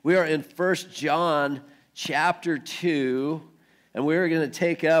We are in 1 John chapter 2, and we're going to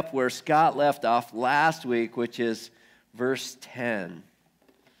take up where Scott left off last week, which is verse 10.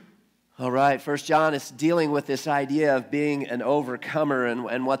 All right, 1 John is dealing with this idea of being an overcomer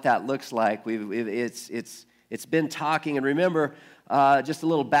and what that looks like. It's been talking, and remember, just a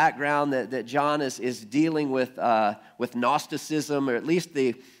little background that John is dealing with Gnosticism, or at least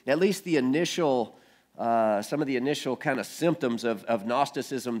the initial. Some of the initial kind of symptoms of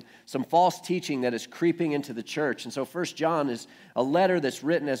Gnosticism, some false teaching that is creeping into the church. And so 1 John is a letter that's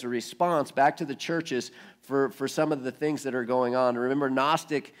written as a response back to the churches for some of the things that are going on. Remember,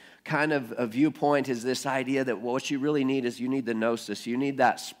 Gnostic kind of a viewpoint is this idea that what you really need is you need the gnosis. You need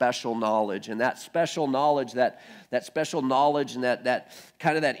that special knowledge. And that special knowledge, that special knowledge and that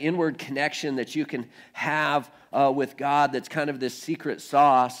kind of that inward connection that you can have with God, that's kind of this secret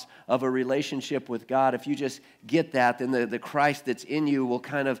sauce of a relationship with God. If you just get that, then the Christ that's in you will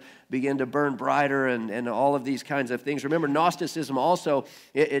kind of begin to burn brighter and all of these kinds of things. Remember, Gnosticism also,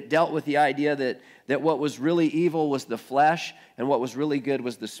 it dealt with the idea that what was really evil was the flesh and what was really good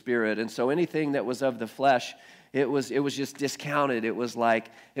was the spirit. And so anything that was of the flesh, it was just discounted. It was like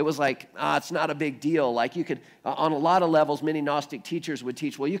it's not a big deal. Like you could, on a lot of levels, many Gnostic teachers would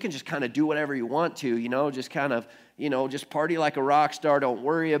teach, well, you can just kind of do whatever you want to, just kind of, just party like a rock star. Don't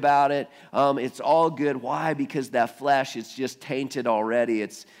worry about it. It's all good. Why? Because that flesh is just tainted already.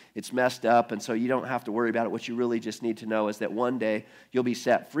 It's messed up, and so you don't have to worry about it. What you really just need to know is that one day you'll be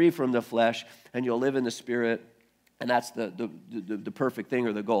set free from the flesh and you'll live in the spirit. And that's the perfect thing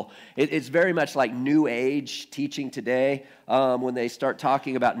or the goal. It's very much like New Age teaching today. When they start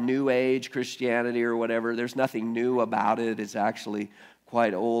talking about New Age Christianity or whatever, there's nothing new about it. It's actually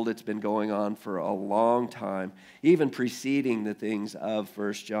quite old. It's been going on for a long time, even preceding the things of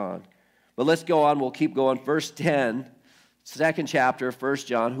 1 John. But let's go on. We'll keep going. Verse 10, second chapter, 1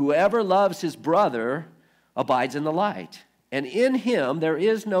 John. Whoever loves his brother abides in the light, and in him there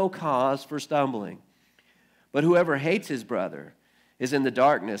is no cause for stumbling. But whoever hates his brother is in the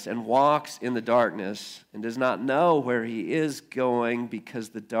darkness and walks in the darkness and does not know where he is going because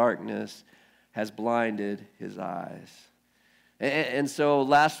the darkness has blinded his eyes. And so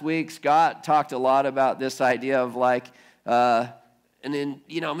last week, Scott talked a lot about this idea of and then,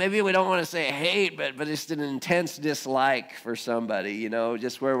 maybe we don't want to say hate, but it's an intense dislike for somebody,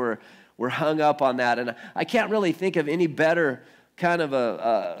 just where we're hung up on that. And I can't really think of any better kind of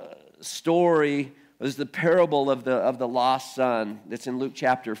a story. It was the parable of the lost son that's in Luke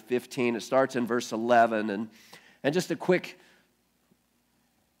chapter 15. It starts in verse 11. And just a quick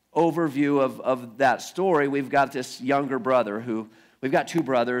overview of that story. We've got this younger brother we've got two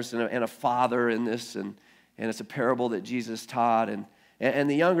brothers and a father in this, and it's a parable that Jesus taught. And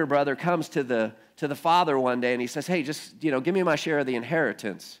the younger brother comes to the father one day and he says, hey, just, give me my share of the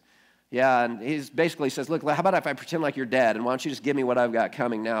inheritance. Yeah, and he basically says, look, how about if I pretend like you're dead, and why don't you just give me what I've got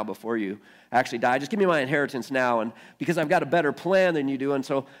coming now before you actually die? Just give me my inheritance now, and because I've got a better plan than you do, and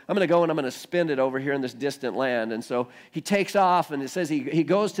so I'm going to go and I'm going to spend it over here in this distant land. And so he takes off, and it says he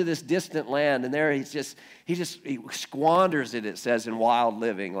goes to this distant land, and there he squanders it says, in wild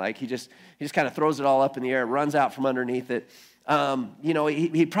living. Like he just kind of throws it all up in the air, runs out from underneath it.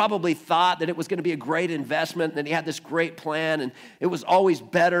 He probably thought that it was going to be a great investment, and that he had this great plan, and it was always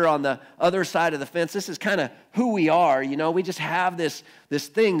better on the other side of the fence. This is kind of who we are, we just have this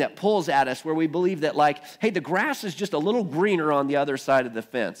thing that pulls at us where we believe that, hey, the grass is just a little greener on the other side of the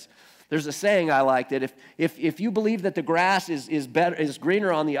fence. There's a saying I like that if you believe that the grass is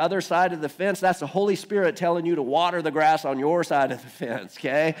greener on the other side of the fence, that's the Holy Spirit telling you to water the grass on your side of the fence,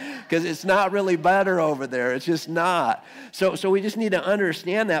 okay? Because it's not really better over there. It's just not. So we just need to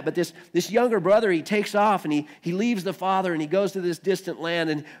understand that. But this younger brother, he takes off and he leaves the father and he goes to this distant land.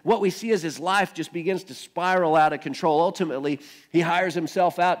 And what we see is his life just begins to spiral out of control. Ultimately, he hires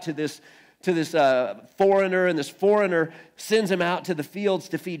himself out to this foreigner, and this foreigner sends him out to the fields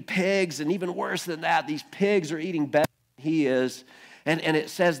to feed pigs, and even worse than that, these pigs are eating better than he is, and it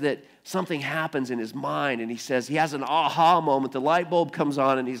says that something happens in his mind, and he says he has an aha moment. The light bulb comes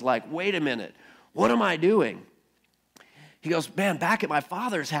on, and he's like, wait a minute, what am I doing? He goes, man, back at my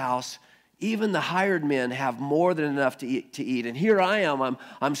father's house, even the hired men have more than enough to eat. And here I am.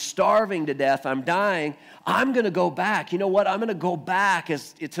 I'm starving to death. I'm dying. I'm going to go back. You know what? I'm going to go back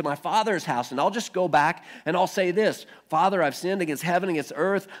to my father's house. And I'll just go back and I'll say this. Father, I've sinned against heaven, against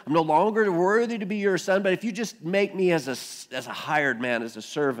earth. I'm no longer worthy to be your son. But if you just make me as a hired man, as a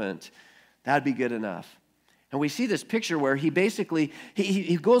servant, that'd be good enough. And we see this picture where he basically,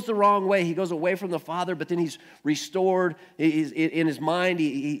 he goes the wrong way. He goes away from the Father, but then he's restored. In his mind,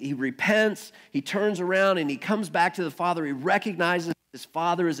 he repents. He turns around and he comes back to the Father. He recognizes His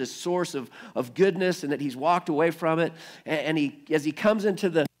father is a source of goodness and that he's walked away from it. And as he comes into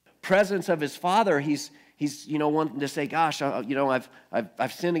the presence of his father, he's wanting to say, gosh,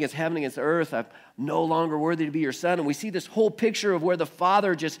 I've sinned against heaven, against earth. I'm no longer worthy to be your son. And we see this whole picture of where the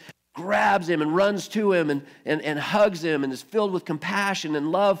father just grabs him and runs to him and hugs him and is filled with compassion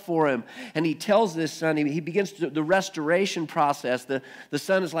and love for him. And he tells this son, he begins the restoration process. The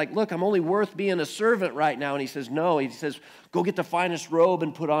son is like, look, I'm only worth being a servant right now. And he says, no. He says, go get the finest robe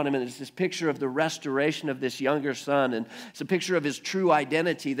and put on him. And it's this picture of the restoration of this younger son. And it's a picture of his true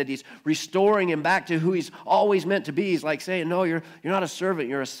identity, that he's restoring him back to who he's always meant to be. He's like saying, no, you're not a servant,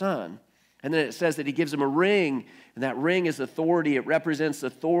 you're a son. And then it says that he gives him a ring, and that ring is authority. It represents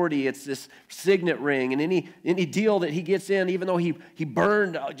authority. It's this signet ring. And any deal that he gets in, even though he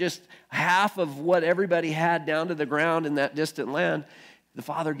burned just half of what everybody had down to the ground in that distant land, the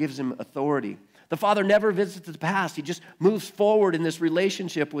father gives him authority. The father never visits the past. He just moves forward in this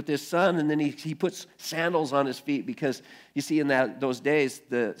relationship with his son, and then he puts sandals on his feet because, you see, in those days,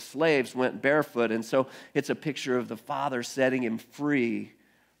 the slaves went barefoot. And so it's a picture of the father setting him free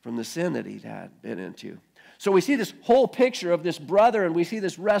from the sin that he'd had been into. So we see this whole picture of this brother, and we see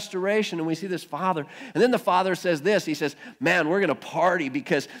this restoration, and we see this father. And then the father says this. He says, man, we're going to party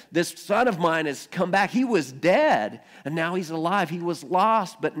because this son of mine has come back. He was dead, and now he's alive. He was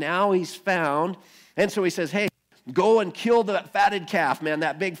lost, but now he's found. And so he says, hey, go and kill the fatted calf, man,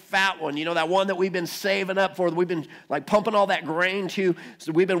 that big fat one, that one that we've been saving up for, we've been like pumping all that grain to.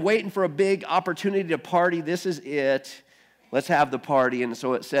 So we've been waiting for a big opportunity to party. This is it. Let's have the party. And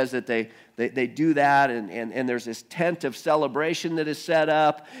so it says that they do that, and there's this tent of celebration that is set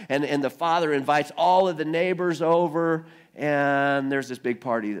up, and the father invites all of the neighbors over, and there's this big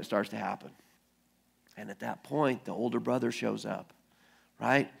party that starts to happen. And at that point, the older brother shows up,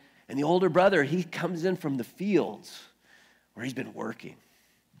 right? And the older brother, he comes in from the fields where he's been working.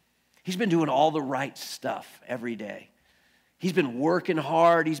 He's been doing all the right stuff every day. He's been working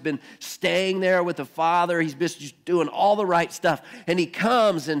hard. He's been staying there with the father. He's been just doing all the right stuff. And he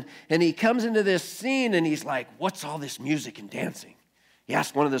comes into this scene, and he's like, what's all this music and dancing? He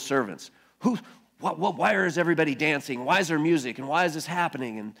asked one of the servants, why is everybody dancing? Why is there music? And why is this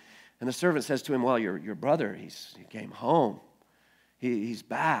happening? And the servant says to him, well, your brother, he came home. He's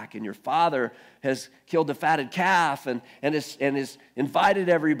back, and your father has killed the fatted calf and is invited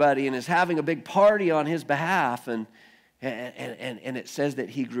everybody and is having a big party on his behalf. And it says that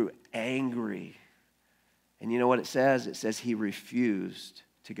he grew angry. And you know what it says? It says he refused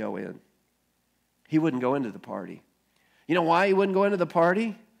to go in. He wouldn't go into the party. You know why he wouldn't go into the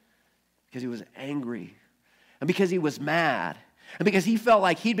party? Because he was angry. And because he was mad. And because he felt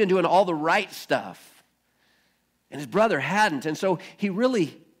like he'd been doing all the right stuff. And his brother hadn't. And so he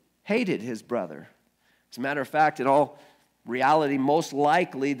really hated his brother. As a matter of fact, in all reality, most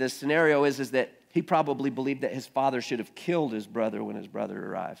likely the scenario is that he probably believed that his father should have killed his brother when his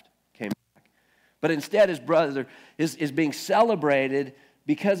brother came back. But instead, his brother is being celebrated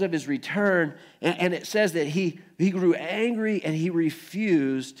because of his return. And it says that he grew angry and he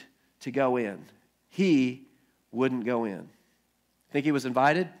refused to go in. He wouldn't go in. Think he was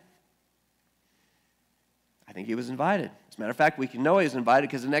invited? I think he was invited. As a matter of fact, we can know he was invited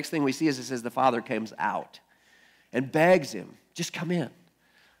because the next thing we see is it says the father comes out and begs him, just come in.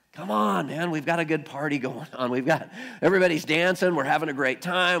 Come on, man, we've got a good party going on. Everybody's dancing. We're having a great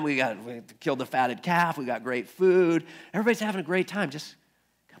time. We killed the fatted calf. We got great food. Everybody's having a great time. Just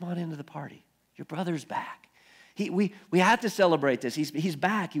come on into the party. Your brother's back. We had to celebrate this. He's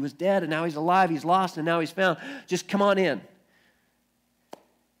back. He was dead, and now he's alive. He's lost, and now he's found. Just come on in. And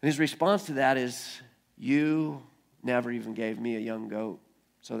his response to that is, you never even gave me a young goat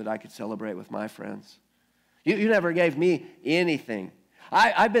so that I could celebrate with my friends. You never gave me anything.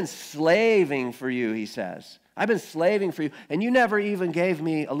 I've been slaving for you, he says. I've been slaving for you, and you never even gave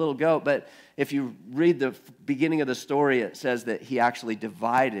me a little goat. But if you read the beginning of the story, it says that he actually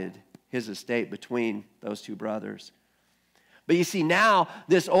divided his estate between those two brothers. But you see, now,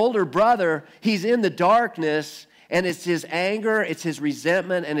 this older brother, he's in the darkness, and it's his anger, it's his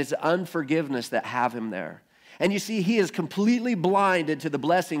resentment, and his unforgiveness that have him there. And you see, he is completely blinded to the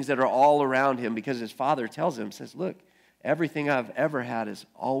blessings that are all around him because his father tells him, says, look, everything I've ever had has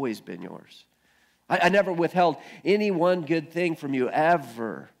always been yours. I never withheld any one good thing from you,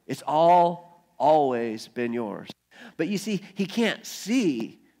 ever. It's always been yours. But you see, he can't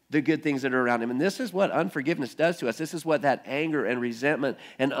see the good things that are around him. And this is what unforgiveness does to us. This is what that anger and resentment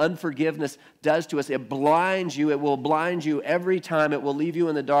and unforgiveness does to us. It blinds you. It will blind you every time. It will leave you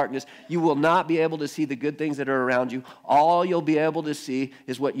in the darkness. You will not be able to see the good things that are around you. All you'll be able to see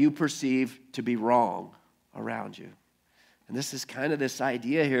is what you perceive to be wrong around you. And this is kind of this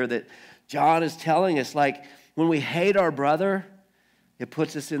idea here that John is telling us, like, when we hate our brother, it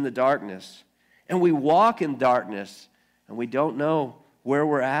puts us in the darkness. And we walk in darkness, and we don't know where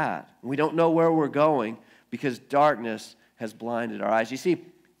we're at. We don't know where we're going because darkness has blinded our eyes. You see,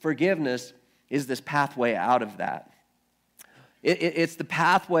 forgiveness is this pathway out of that. It's the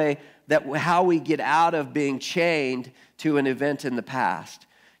pathway that how we get out of being chained to an event in the past.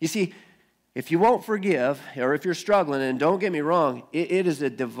 You see, if you won't forgive, or if you're struggling, and don't get me wrong, it is a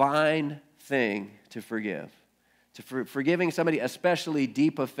divine thing to forgive. Forgiving somebody, especially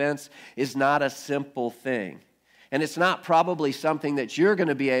deep offense, is not a simple thing. And it's not probably something that you're going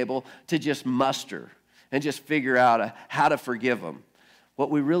to be able to just muster and just figure out how to forgive them.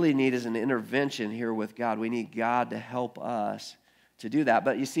 What we really need is an intervention here with God. We need God to help us to do that.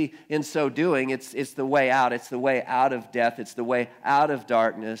 But you see, in so doing, it's the way out. It's the way out of death. It's the way out of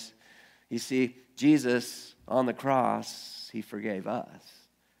darkness. You see, Jesus on the cross, he forgave us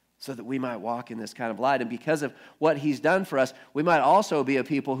so that we might walk in this kind of light. And because of what he's done for us, we might also be a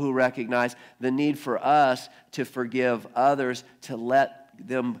people who recognize the need for us to forgive others, to let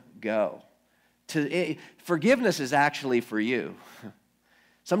them go. Forgiveness is actually for you.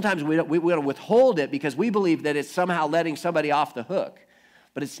 Sometimes we want to withhold it because we believe that it's somehow letting somebody off the hook.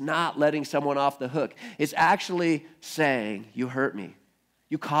 But it's not letting someone off the hook. It's actually saying, you hurt me.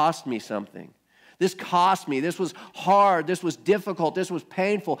 You cost me something. This cost me. This was hard. This was difficult. This was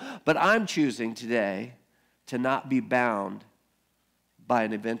painful. But I'm choosing today to not be bound by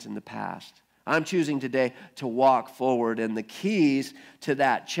an event in the past. I'm choosing today to walk forward. And the keys to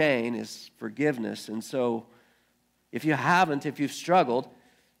that chain is forgiveness. And so if you've struggled,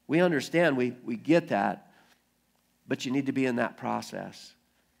 we understand, we get that. But you need to be in that process.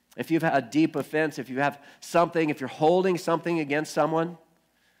 If you've had a deep offense, if you're holding something against someone,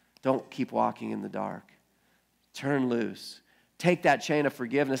 don't keep walking in the dark. Turn loose. Take that chain of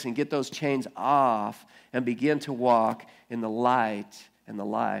forgiveness and get those chains off and begin to walk in the light and the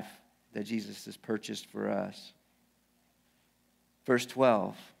life that Jesus has purchased for us. Verse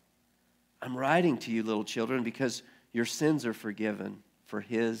 12, I'm writing to you, little children, because your sins are forgiven for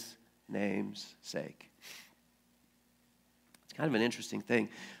his name's sake. It's kind of an interesting thing.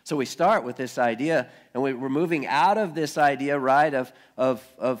 So we start with this idea, and we're moving out of this idea, right,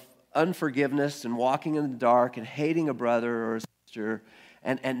 of unforgiveness and walking in the dark and hating a brother or a sister.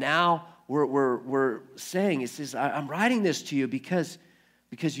 And now we're saying, it says, I'm writing this to you because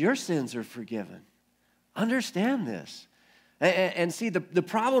your sins are forgiven. Understand this. And see, the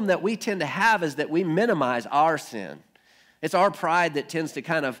problem that we tend to have is that we minimize our sin. It's our pride that tends to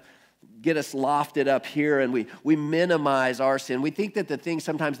kind of get us lofted up here, and we minimize our sin. We think that the things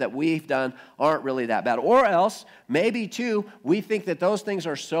sometimes that we've done aren't really that bad. Or else, maybe too, we think that those things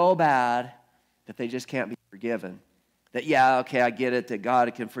are so bad that they just can't be forgiven. That, yeah, okay, I get it, that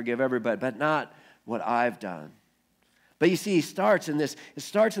God can forgive everybody, but not what I've done. But you see, it starts in this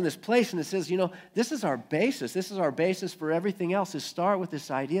place, and it says, this is our basis. This is our basis for everything else, is start with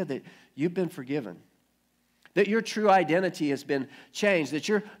this idea that you've been forgiven. That your true identity has been changed. That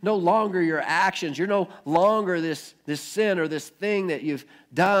you're no longer your actions. You're no longer this sin or this thing that you've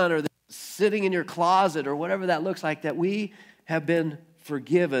done or sitting in your closet or whatever that looks like. That we have been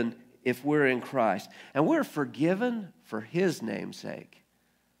forgiven if we're in Christ. And we're forgiven for his name's sake.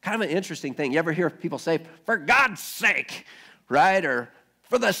 Kind of an interesting thing. You ever hear people say, for God's sake, right? Or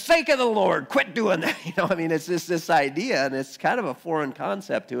for the sake of the Lord, quit doing that. It's just this idea, and it's kind of a foreign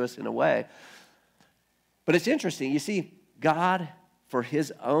concept to us in a way. But it's interesting. You see, God, for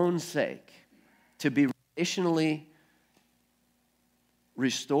his own sake, to be relationally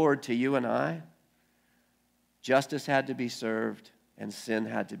restored to you and I, justice had to be served and sin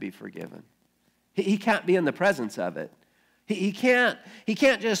had to be forgiven. He can't be in the presence of it. He can't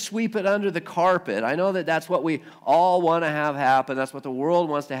just sweep it under the carpet. I know that that's what we all want to have happen. That's what the world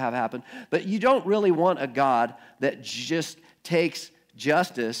wants to have happen. But you don't really want a God that just takes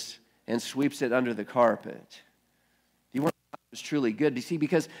justice and sweeps it under the carpet. You want God who's truly good. You see,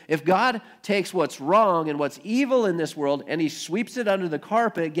 because if God takes what's wrong and what's evil in this world and he sweeps it under the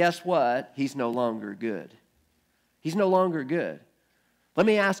carpet, guess what? He's no longer good. He's no longer good. Let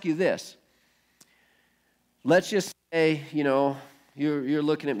me ask you this. Let's just say, you're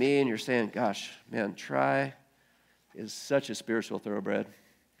looking at me and you're saying, gosh, man, Tri is such a spiritual thoroughbred.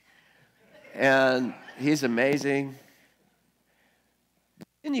 And he's amazing.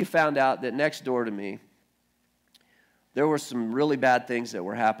 Then you found out that next door to me, there were some really bad things that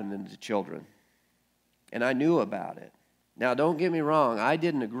were happening to children. And I knew about it. Now, don't get me wrong. I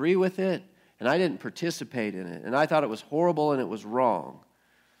didn't agree with it, and I didn't participate in it. And I thought it was horrible and it was wrong.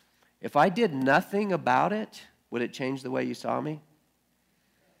 If I did nothing about it, Would it change the way you saw me?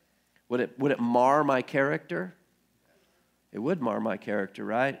 Would it mar my character? It would mar my character,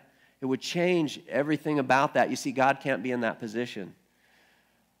 right? It would change everything about that. You see, God can't be in that position.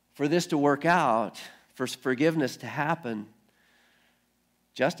 For this to work out, for forgiveness to happen,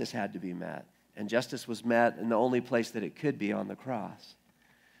 justice had to be met. And justice was met in the only place that it could be, on the cross.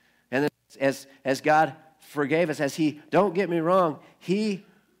 And then as God forgave us, don't get me wrong, he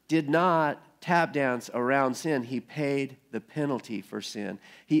did not tap dance around sin. He paid the penalty for sin.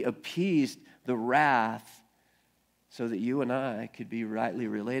 He appeased the wrath so that you and I could be rightly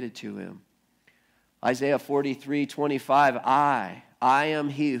related to him. Isaiah 43:25, I am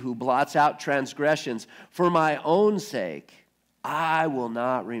he who blots out transgressions. For my own sake, I will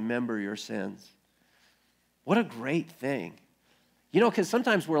not remember your sins. What a great thing. You know, because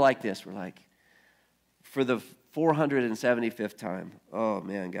sometimes we're like this. We're like, for the 475th time, oh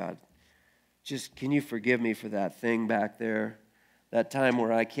man, God, just can you forgive me for that thing back there? That time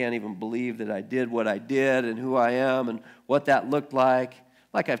where I can't even believe that I did what I did and who I am and what that looked like.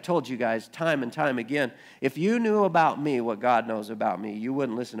 Like I've told you guys time and time again, if you knew about me what God knows about me, you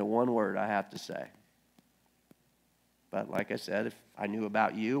wouldn't listen to one word I have to say. But like I said, if I knew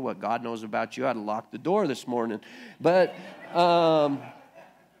about you what God knows about you, I'd lock the door this morning. But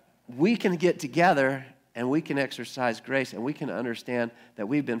we can get together and we can exercise grace and we can understand that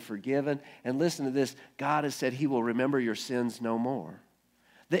we've been forgiven. And listen to this, God has said he will remember your sins no more.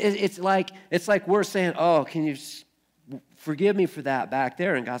 It's like we're saying, oh, can you forgive me for that back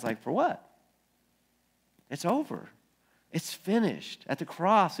there? And God's like, for what? It's over. It's finished. At the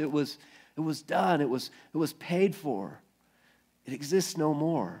cross, it was done. It was paid for. It exists no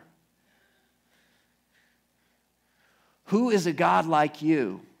more. Who is a God like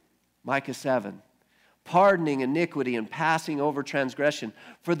you? Micah 7. Pardoning iniquity and passing over transgression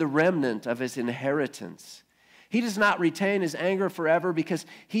for the remnant of his inheritance. He does not retain his anger forever because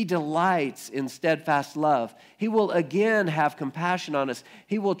he delights in steadfast love. He will again have compassion on us.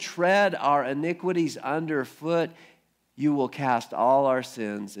 He will tread our iniquities underfoot. You will cast all our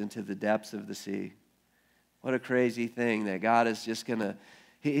sins into the depths of the sea. What a crazy thing that God is just going to,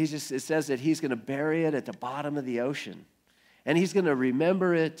 it says that he's going to bury it at the bottom of the ocean. And he's going to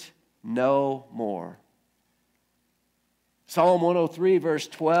remember it no more. Psalm 103, verse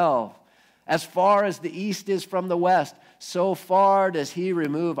 12. As far as the east is from the west, so far does he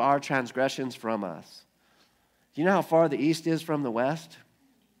remove our transgressions from us. Do you know how far the east is from the west?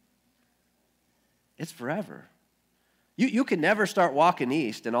 It's forever. You can never start walking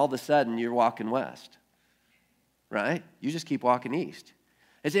east and all of a sudden you're walking west, right? You just keep walking east.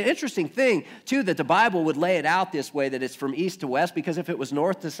 It's an interesting thing, too, that the Bible would lay it out this way, that it's from east to west, because if it was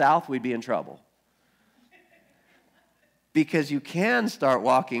north to south, we'd be in trouble. Because you can start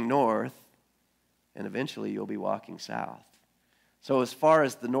walking north, and eventually you'll be walking south. So as far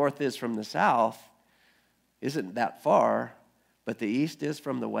as the north is from the south, isn't that far, but the east is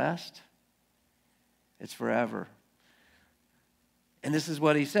from the west, it's forever. And this is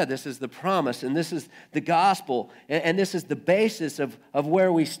what he said. This is the promise, and this is the gospel, and this is the basis of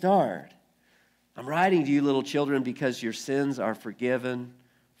where we start. I'm writing to you, little children, because your sins are forgiven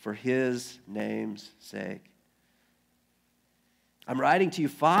for his name's sake. I'm writing to you,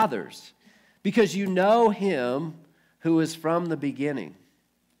 fathers, because you know him who is from the beginning.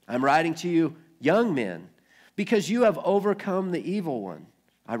 I'm writing to you, young men, because you have overcome the evil one.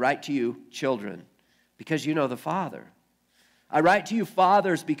 I write to you, children, because you know the Father. I write to you,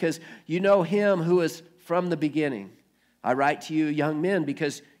 fathers, because you know him who is from the beginning. I write to you, young men,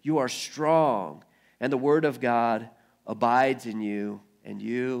 because you are strong, and the word of God abides in you, and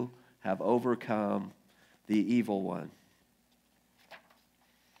you have overcome the evil one.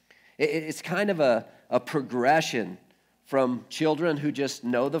 It's kind of a progression from children who just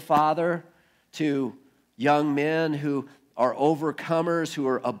know the Father to young men who are overcomers, who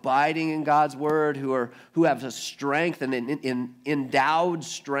are abiding in God's word, who have a strength and an endowed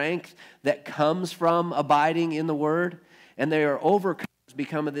strength that comes from abiding in the word, and they are overcomers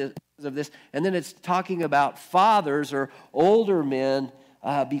because of this. And then it's talking about fathers or older men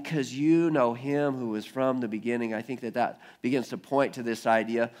because you know him who is from the beginning. I think that begins to point to this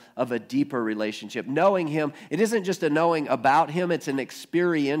idea of a deeper relationship. Knowing him, it isn't just a knowing about him, it's an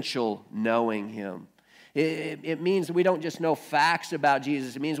experiential knowing him. It means we don't just know facts about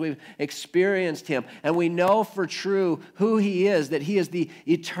Jesus. It means we've experienced him. And we know for true who he is, that he is the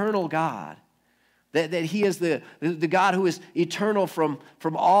eternal God. That he is the God who is eternal from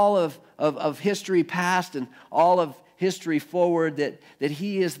all of history past and all of history forward, that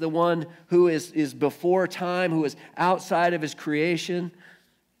he is the one who is before time, who is outside of his creation.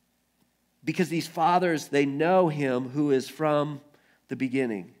 Because these fathers, they know him who is from the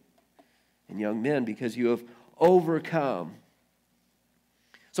beginning. And young men, because you have overcome.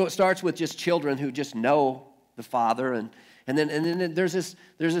 So it starts with just children who just know the Father, and then there's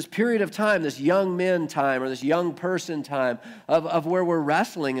this period of time, this young men time or this young person time of where we're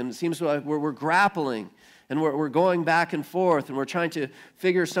wrestling, and it seems like we're grappling, and we're going back and forth, and we're trying to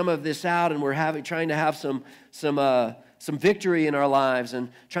figure some of this out, and we're trying to have some victory in our lives, and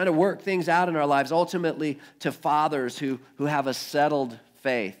trying to work things out in our lives, ultimately to fathers who have a settled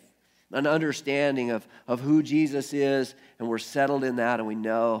faith, an understanding of who Jesus is, and we're settled in that, and we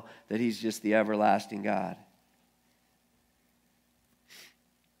know that he's just the everlasting God.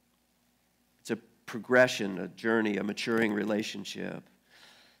 It's a progression, a journey, a maturing relationship.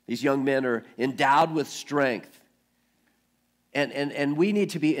 These young men are endowed with strength, and we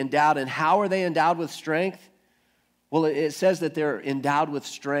need to be endowed. And how are they endowed with strength? Well, it says that they're endowed with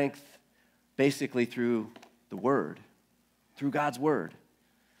strength basically through the Word, through God's Word.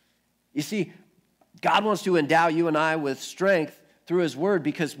 You see, God wants to endow you and I with strength through his word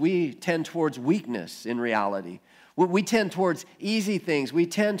because we tend towards weakness in reality. We tend towards easy things. We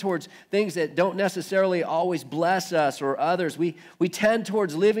tend towards things that don't necessarily always bless us or others. We tend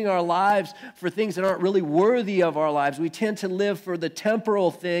towards living our lives for things that aren't really worthy of our lives. We tend to live for the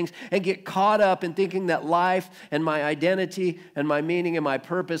temporal things and get caught up in thinking that life and my identity and my meaning and my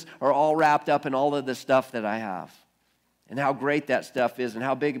purpose are all wrapped up in all of the stuff that I have. And how great that stuff is, and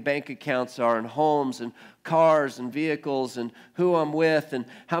how big bank accounts are, and homes, and cars, and vehicles, and who I'm with, and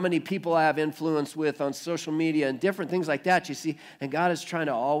how many people I have influence with on social media, and different things like that, you see. And God is trying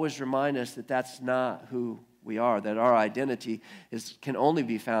to always remind us that that's not who we are, that our identity can only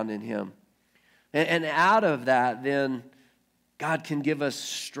be found in him. And out of that, then, God can give us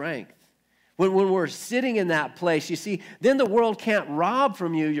strength. When we're sitting in that place, you see, then the world can't rob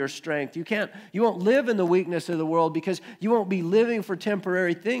from you your strength. You won't live in the weakness of the world because you won't be living for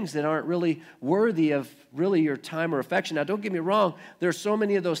temporary things that aren't really worthy of really your time or affection. Now, don't get me wrong. There's so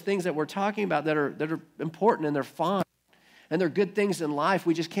many of those things that we're talking about that are important, and they're fine, and they're good things in life.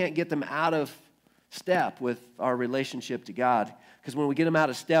 We just can't get them out of step with our relationship to God. Because when we get them out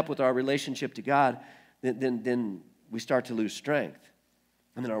of step with our relationship to God, then we start to lose strength.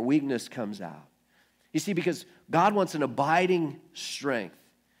 And then our weakness comes out. You see, because God wants an abiding strength.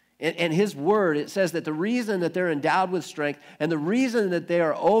 And his word, it says that the reason that they're endowed with strength and the reason that they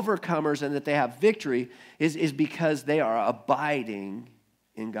are overcomers and that they have victory is because they are abiding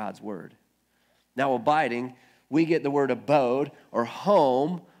in God's word. Now, abiding, we get the word abode or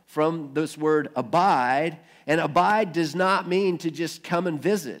home from this word abide. And abide does not mean to just come and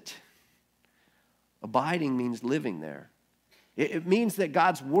visit. Abiding means living there. It means that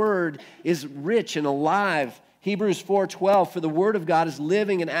God's word is rich and alive. Hebrews 4:12, for the word of God is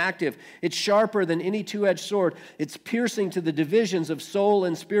living and active. It's sharper than any two-edged sword. It's piercing to the divisions of soul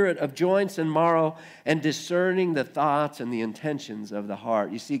and spirit, of joints and marrow, and discerning the thoughts and the intentions of the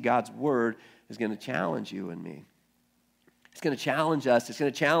heart. You see, God's word is going to challenge you and me. It's going to challenge us. It's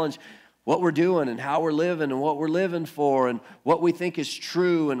going to challenge what we're doing and how we're living and what we're living for and what we think is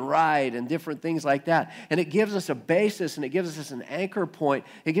true and right and different things like that. And it gives us a basis, and it gives us an anchor point.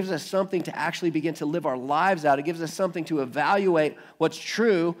 It gives us something to actually begin to live our lives out. It gives us something to evaluate what's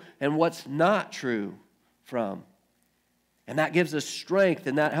true and what's not true from. And that gives us strength,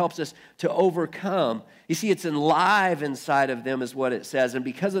 and that helps us to overcome. You see, it's alive inside of them is what it says. And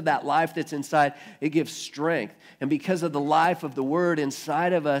because of that life that's inside, it gives strength. And because of the life of the word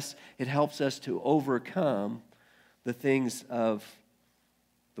inside of us, it helps us to overcome the things of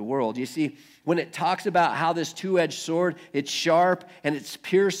the world. You see, when it talks about how this two-edged sword, it's sharp and it's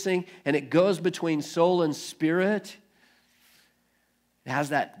piercing and it goes between soul and spirit, it has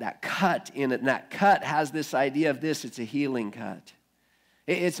that cut in it, and that cut has this idea of this, it's a healing cut.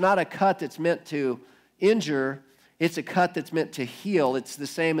 It's not a cut that's meant to injure, it's a cut that's meant to heal. It's the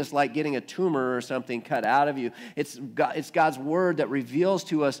same as like getting a tumor or something cut out of you. It's God's word that reveals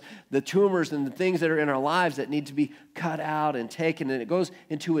to us the tumors and the things that are in our lives that need to be cut out and taken, and it goes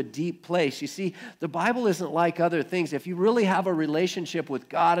into a deep place. You see, the Bible isn't like other things. If you really have a relationship with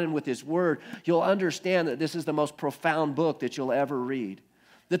God and with his word, you'll understand that this is the most profound book that you'll ever read.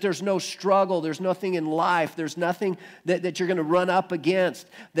 That there's no struggle, there's nothing in life, there's nothing that you're going to run up against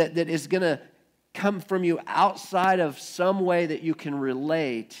that is going to come from you outside of some way that you can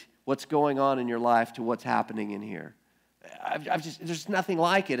relate what's going on in your life to what's happening in here. There's nothing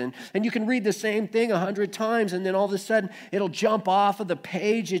like it. And you can read the same thing 100 times, and then all of a sudden it'll jump off of the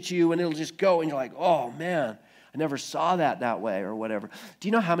page at you, and it'll just go, and you're like, oh man, I never saw that way or whatever. Do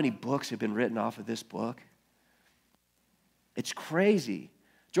you know how many books have been written off of this book? It's crazy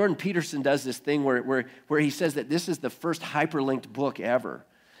Jordan Peterson does this thing where he says that this is the first hyperlinked book ever.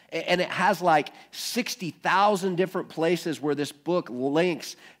 And it has like 60,000 different places where this book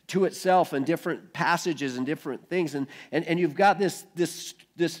links to itself and different passages and different things. And you've got this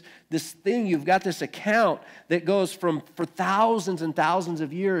thing, you've got this account that goes for thousands and thousands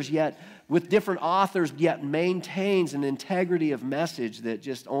of years, yet with different authors, yet maintains an integrity of message that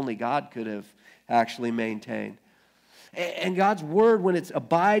just only God could have actually maintained. And God's word, when it's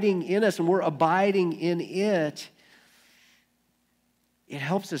abiding in us and we're abiding in it, it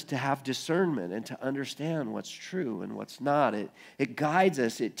helps us to have discernment and to understand what's true and what's not. It guides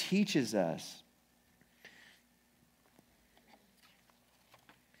us. It teaches us.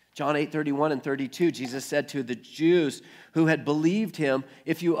 John 8:31 and 32, Jesus said to the Jews who had believed him,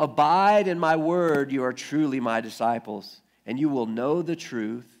 "If you abide in my word, you are truly my disciples, and you will know the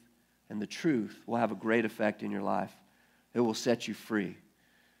truth, and the truth will have a great effect in your life. It will set you free.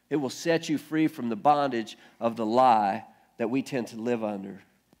 It will set you free from the bondage of the lie that we tend to live under.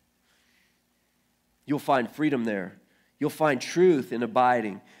 You'll find freedom there. You'll find truth in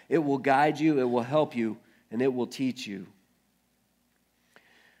abiding. It will guide you, it will help you, and it will teach you."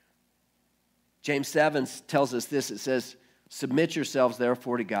 James 7 tells us this. It says, "Submit yourselves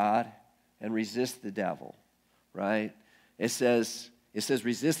therefore to God and resist the devil," right? It says,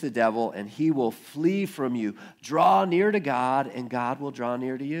 resist the devil and he will flee from you. Draw near to God and God will draw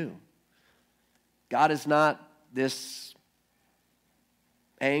near to you. God is not this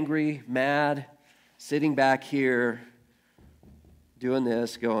angry, mad, sitting back here doing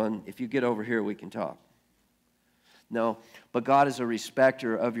this, going, "If you get over here, we can talk." No, but God is a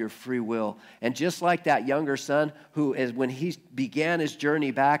respecter of your free will. And just like that younger son who, when he began his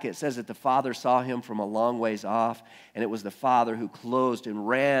journey back, it says that the father saw him from a long ways off, and it was the father who closed and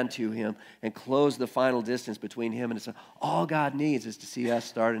ran to him and closed the final distance between him and his son. All God needs is to see us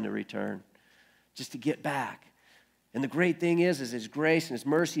starting to return, just to get back. And the great thing is His grace and His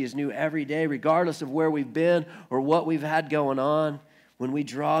mercy is new every day, regardless of where we've been or what we've had going on. When we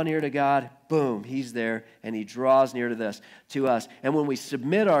draw near to God, boom, He's there, and He draws near to us. And when we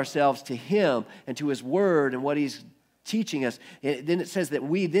submit ourselves to Him and to His Word and what He's teaching us, then it says that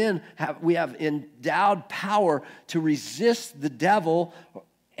we have endowed power to resist the devil,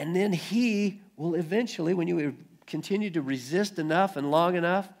 and then he will eventually, when you continue to resist enough and long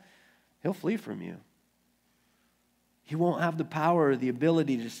enough, he'll flee from you. He won't have the power or the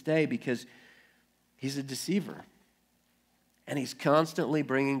ability to stay because he's a deceiver. And he's constantly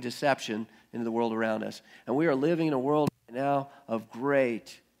bringing deception into the world around us. And we are living in a world right now of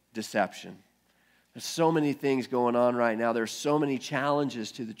great deception. There's so many things going on right now. There's so many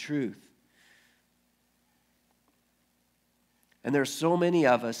challenges to the truth. And there's so many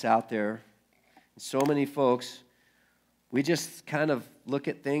of us out there, so many folks, we just kind of look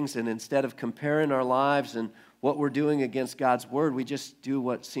at things and instead of comparing our lives and what we're doing against God's word, we just do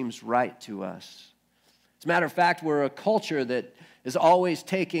what seems right to us. As a matter of fact, we're a culture that is always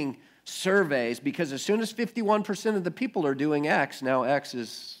taking surveys because as soon as 51% of the people are doing X, now X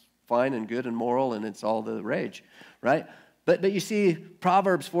is fine and good and moral and it's all the rage, right? But you see,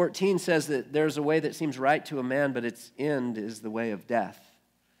 Proverbs 14 says that there's a way that seems right to a man, but its end is the way of death.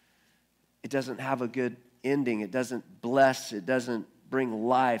 It doesn't have a good ending. It doesn't bless. It doesn't bring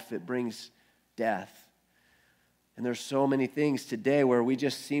life. It brings death. And there's so many things today where we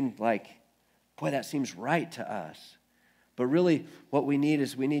just seem like, boy, that seems right to us. But really what we need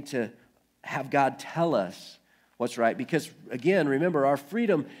is we need to have God tell us what's right. Because again, remember, our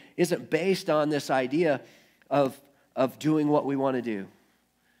freedom isn't based on this idea of doing what we want to do.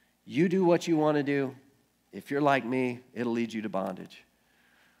 You do what you want to do. If you're like me, it'll lead you to bondage.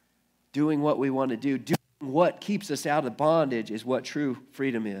 Doing what we want to do, doing what keeps us out of bondage is what true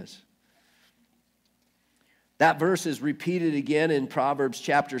freedom is. That verse is repeated again in Proverbs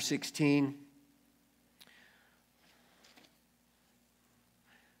chapter 16.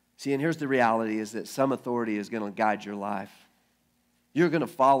 See, and here's the reality is that some authority is going to guide your life. You're going to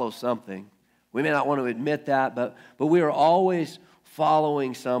follow something. We may not want to admit that, but we are always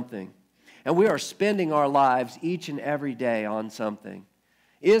following something. And we are spending our lives each and every day on something.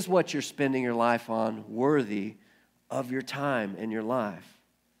 Is what you're spending your life on worthy of your time and your life?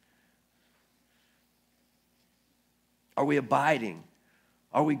 Are we abiding?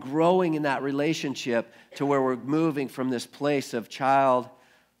 Are we growing in that relationship to where we're moving from this place of child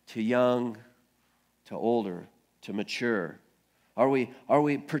to young to older to mature? Are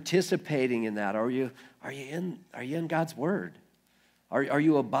we participating in that? Are you in God's word? Are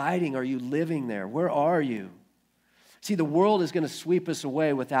you abiding? Are you living there? Where are you? See, the world is going to sweep us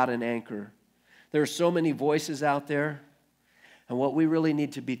away without an anchor. There are so many voices out there. And what we really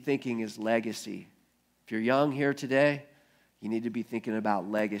need to be thinking is legacy. If you're young here today, you need to be thinking about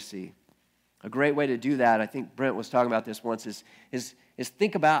legacy. A great way to do that, I think Brent was talking about this once, is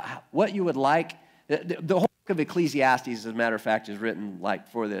think about what you would like. The whole book of Ecclesiastes, as a matter of fact, is written like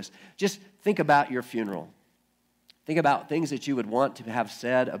for this. Just think about your funeral. Think about things that you would want to have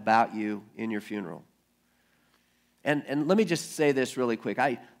said about you in your funeral. And let me just say this really quick.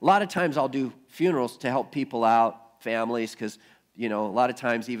 A lot of times I'll do funerals to help people out, families, because a lot of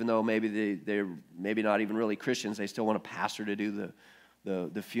times, even though maybe they're maybe not even really Christians, they still want a pastor to do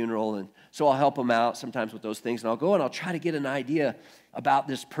the funeral. And so I'll help them out sometimes with those things. And I'll go and I'll try to get an idea about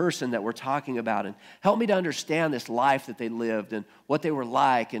this person that we're talking about and help me to understand this life that they lived and what they were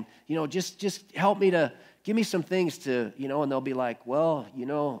like. And, just help me to give me some things to, and they'll be like, well, he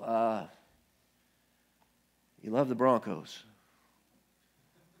loved the Broncos.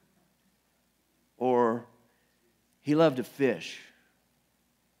 Or he loved to fish.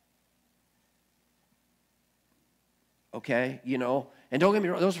 Okay, and don't get me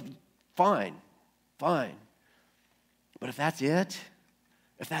wrong, those are fine. But if that's it,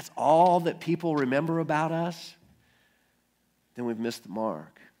 if that's all that people remember about us, then we've missed the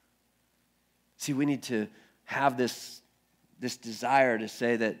mark. See, we need to have this desire to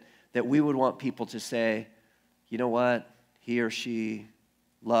say that we would want people to say, you know what? He or she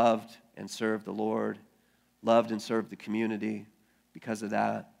loved and served the Lord, loved and served the community because of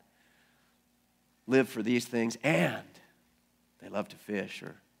that, lived for these things, and they love to fish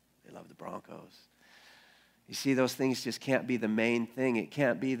or they love the Broncos. You see, those things just can't be the main thing. It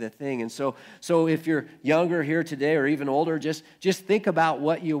can't be the thing. And so if you're younger here today or even older, just think about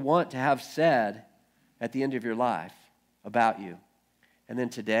what you want to have said at the end of your life about you. And then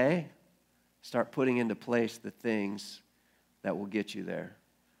today, start putting into place the things that will get you there.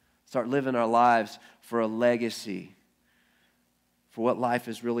 Start living our lives for a legacy, for what life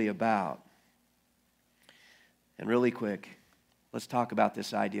is really about. And really quick, let's talk about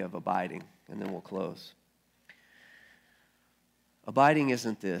this idea of abiding, and then we'll close. Abiding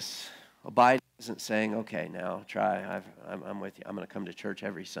isn't this. Abiding isn't saying, okay, now try. I'm with you. I'm going to come to church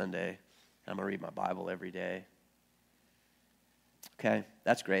every Sunday. I'm going to read my Bible every day. Okay,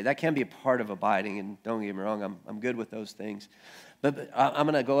 that's great. That can be a part of abiding, and don't get me wrong, I'm good with those things. But I'm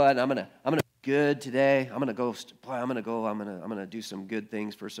going to go out and I'm going to be good today. I'm going to do some good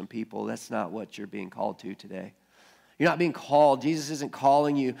things for some people. That's not what you're being called to today. You're not being called. Jesus isn't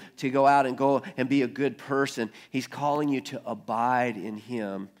calling you to go out and be a good person. He's calling you to abide in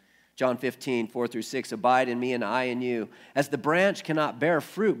him. John 15, 4-6, abide in me and I in you. As the branch cannot bear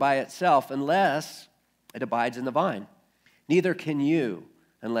fruit by itself unless it abides in the vine. Neither can you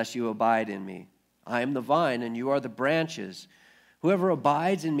unless you abide in me. I am the vine and you are the branches. Whoever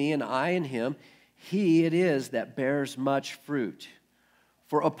abides in me and I in him, he it is that bears much fruit.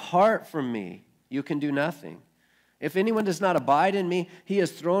 For apart from me, you can do nothing. If anyone does not abide in me, he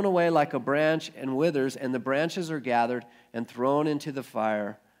is thrown away like a branch and withers, and the branches are gathered and thrown into the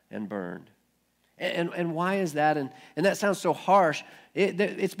fire and burned. And why is that? And that sounds so harsh.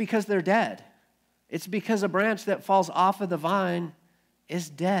 It's because they're dead. It's because a branch that falls off of the vine is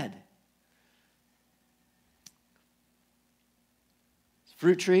dead.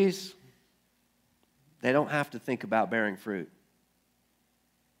 Fruit trees, they don't have to think about bearing fruit.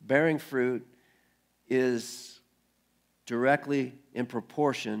 Bearing fruit is directly in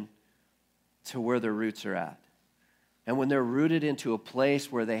proportion to where their roots are at. And when they're rooted into a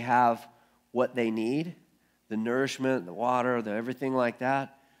place where they have what they need, the nourishment, the water, the everything like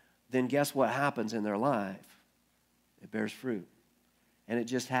that, then guess what happens in their life? It bears fruit. And it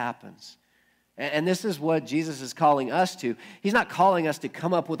just happens. And this is what Jesus is calling us to. He's not calling us to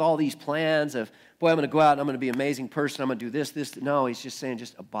come up with all these plans of, boy, I'm going to go out and I'm going to be an amazing person. I'm going to do this. No, he's just saying,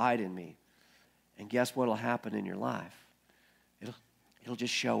 just abide in me. And guess what will happen in your life? It'll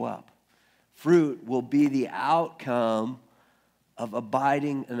just show up. Fruit will be the outcome of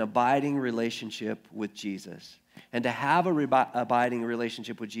an abiding relationship with Jesus. And to have an abiding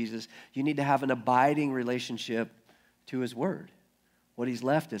relationship with Jesus, you need to have an abiding relationship to his word, what he's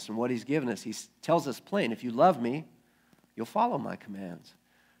left us and what he's given us. He tells us plain, if you love me, you'll follow my commands.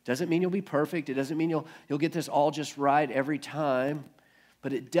 Doesn't mean you'll be perfect. It doesn't mean you'll get this all just right every time.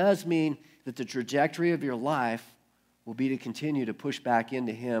 But it does mean that the trajectory of your life will be to continue to push back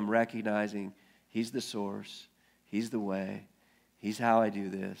into him, recognizing he's the source, he's the way, he's how I do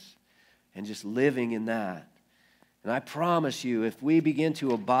this, and just living in that. And I promise you, if we begin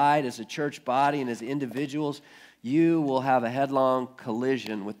to abide as a church body and as individuals, you will have a headlong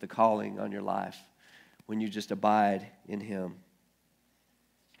collision with the calling on your life when you just abide in him.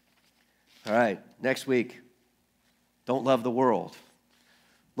 All right, next week, don't love the world.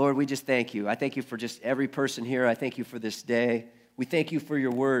 Lord, we just thank you. I thank you for just every person here. I thank you for this day. We thank you for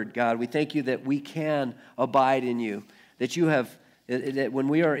your word, God. We thank you that we can abide in you, that you have, that when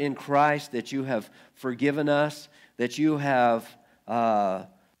we are in Christ, that you have forgiven us, that you have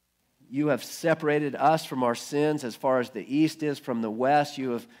separated us from our sins as far as the east is from the west.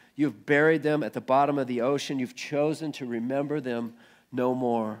 You have buried them at the bottom of the ocean. You've chosen to remember them no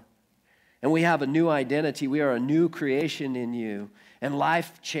more. And we have a new identity. We are a new creation in you. And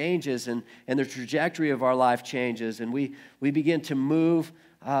life changes, and the trajectory of our life changes. And we begin to move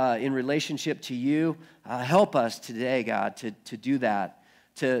in relationship to you. Help us today, God, to do that,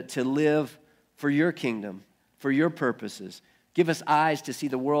 to live for your kingdom, for your purposes. Give us eyes to see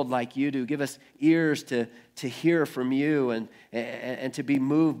the world like you do. Give us ears to hear from you and to be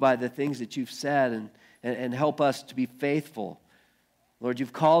moved by the things that you've said, and help us to be faithful. Lord,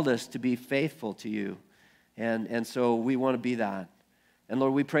 you've called us to be faithful to you, and so we want to be that. And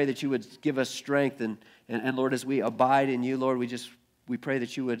Lord, we pray that you would give us strength, and Lord, as we abide in you, Lord, we pray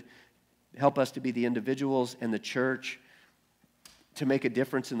that you would help us to be the individuals and the church to make a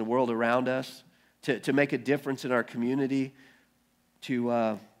difference in the world around us, to make a difference in our community,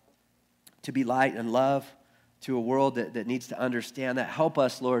 to be light and love to a world that needs to understand that. Help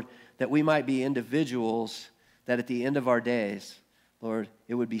us, Lord, that we might be individuals that at the end of our days, Lord,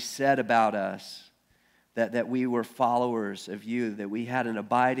 it would be said about us that we were followers of you, that we had an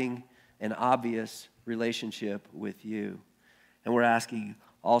abiding and obvious relationship with you. And we're asking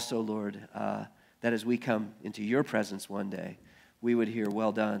also, Lord, that as we come into your presence one day, we would hear,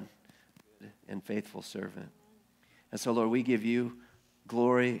 well done, good and faithful servant. And so, Lord, we give you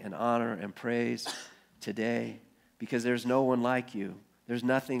glory and honor and praise today, because there's no one like you. There's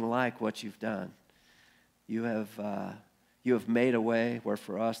nothing like what you've done. You have made a way where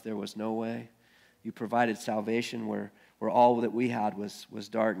for us there was no way. You provided salvation where all that we had was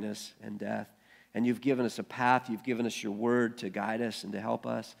darkness and death. And you've given us a path. You've given us your word to guide us and to help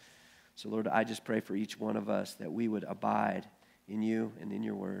us. So, Lord, I just pray for each one of us that we would abide in you and in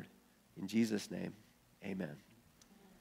your word. In Jesus' name, amen.